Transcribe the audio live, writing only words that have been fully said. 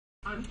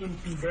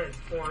unimpeded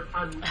or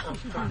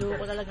unobstructed.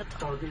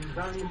 So this is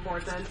very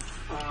important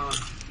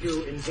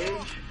to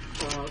engage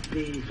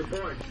the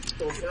support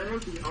of all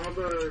the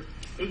other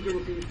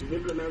agencies, the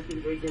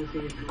implementing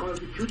agencies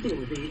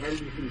constituting the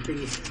NDCC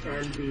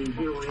and the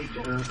DOH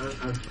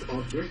as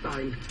of this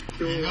time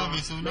to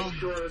make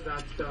sure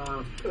that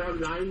all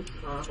lines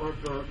of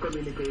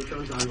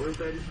communications are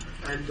open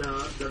and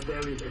that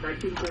there is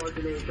effective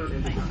coordination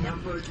and the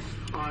efforts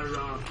are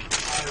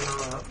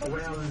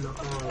well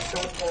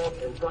thought of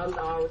and planned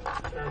out,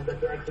 and that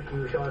the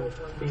execution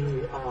be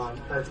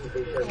as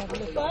efficient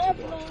as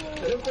possible.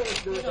 And of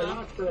course, the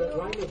last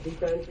line of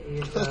defense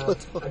is,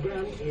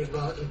 again, if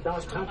it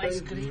does happen,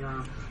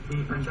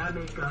 the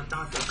pandemic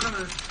does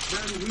occur,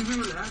 then we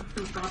will have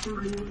to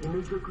properly,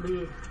 immediately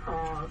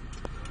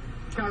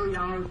carry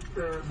out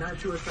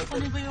measures such as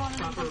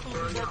proper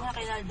burnout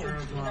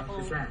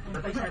of the debt.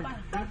 But again,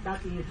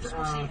 that is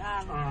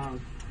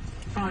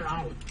far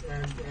out,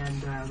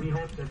 and we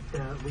hope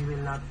that we will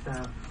not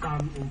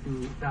come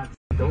into that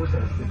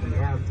doses that we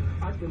have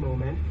at the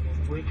moment,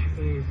 which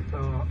is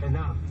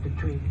enough to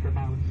treat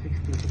about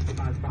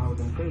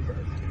 65,000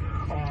 cases.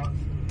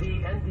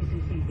 The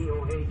NDCC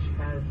DOH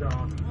has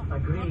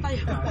agreed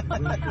that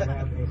we should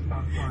have a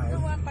stockpile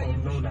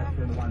of no less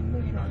than 1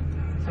 million.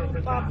 So the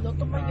gap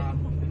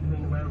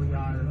between where we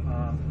are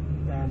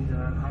and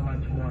how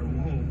much more we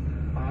need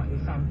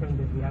is something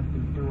that we have to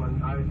do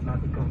an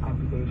arithmetical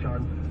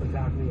computation,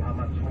 exactly how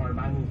much more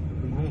money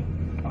we need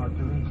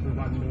to reach the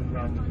 1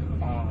 million